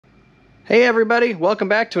Hey everybody, welcome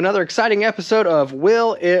back to another exciting episode of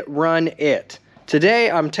Will It Run It?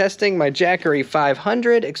 Today I'm testing my Jackery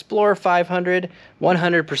 500, Explorer 500,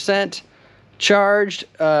 100% charged.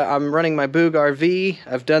 I'm running my BougeRV.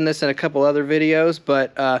 I've done this in a couple other videos,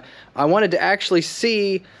 but I wanted to actually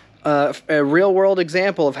see a real-world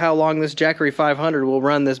example of how long this Jackery 500 will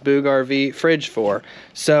run this BougeRV fridge for.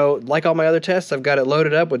 So, like all my other tests, I've got it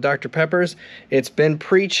loaded up with Dr. Peppers. It's been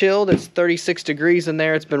pre-chilled. It's 36 degrees in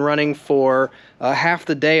there. It's been running for half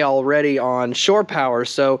the day already on shore power.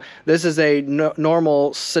 So this is a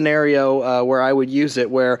normal scenario where I would use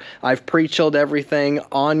it, where I've pre-chilled everything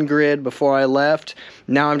on grid before I left.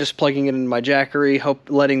 Now I'm just plugging it in my Jackery,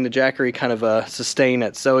 letting the Jackery kind of sustain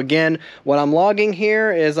it. So again, what I'm logging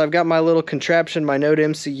here is I've got my little contraption, my Node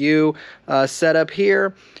MCU set up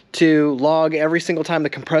here to log every single time the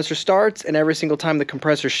compressor starts and every single time the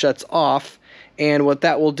compressor shuts off. And what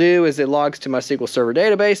that will do is it logs to my SQL Server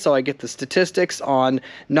database, so I get the statistics on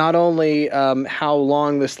not only how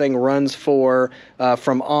long this thing runs for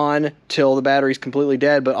from on till the battery's completely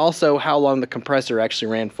dead, but also how long the compressor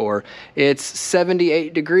actually ran for. It's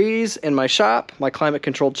 78 degrees in my shop, my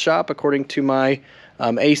climate-controlled shop, according to my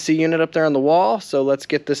AC unit up there on the wall. So let's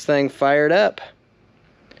get this thing fired up.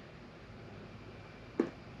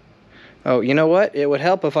 Oh, you know what? It would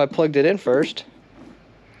help if I plugged it in first.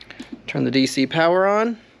 Turn the DC power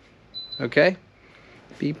on. Okay.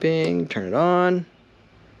 Beeping. Turn it on.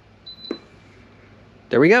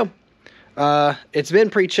 There we go. It's been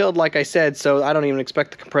pre-chilled, like I said, so I don't even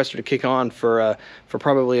expect the compressor to kick on for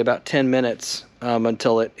probably about 10 minutes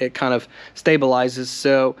until it kind of stabilizes.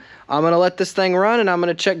 So I'm going to let this thing run, and I'm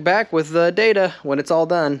going to check back with the data when it's all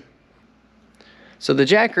done. So the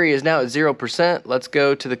Jackery is now at 0%. Let's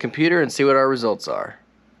go to the computer and see what our results are.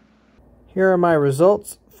 Here are my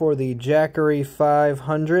results for the Jackery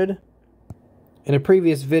 500. In a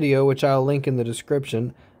previous video, which I'll link in the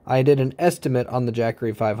description, I did an estimate on the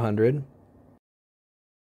Jackery 500.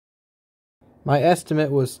 My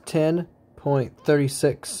estimate was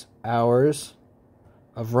 10.36 hours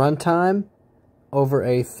of runtime over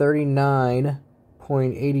a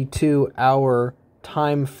 39.82 hour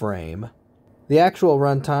time frame. The actual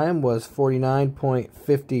runtime was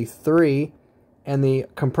 49.53, and the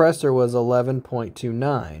compressor was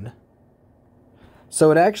 11.29.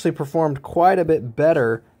 So it actually performed quite a bit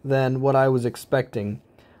better than what I was expecting.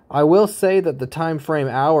 I will say that the time frame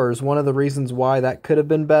hours, one of the reasons why that could have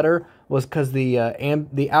been better was because the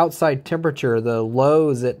outside temperature, the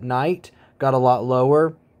lows at night, got a lot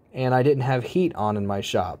lower, and I didn't have heat on in my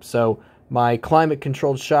shop. So my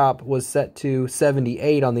climate-controlled shop was set to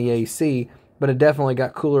 78 on the AC, but it definitely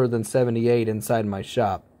got cooler than 78 inside my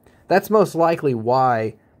shop. That's most likely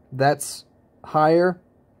why that's higher.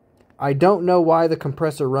 I don't know why the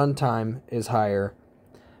compressor runtime is higher.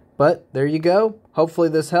 But there you go. Hopefully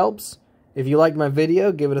this helps. If you liked my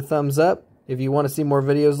video, give it a thumbs up. If you want to see more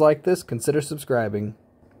videos like this, consider subscribing.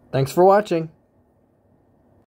 Thanks for watching.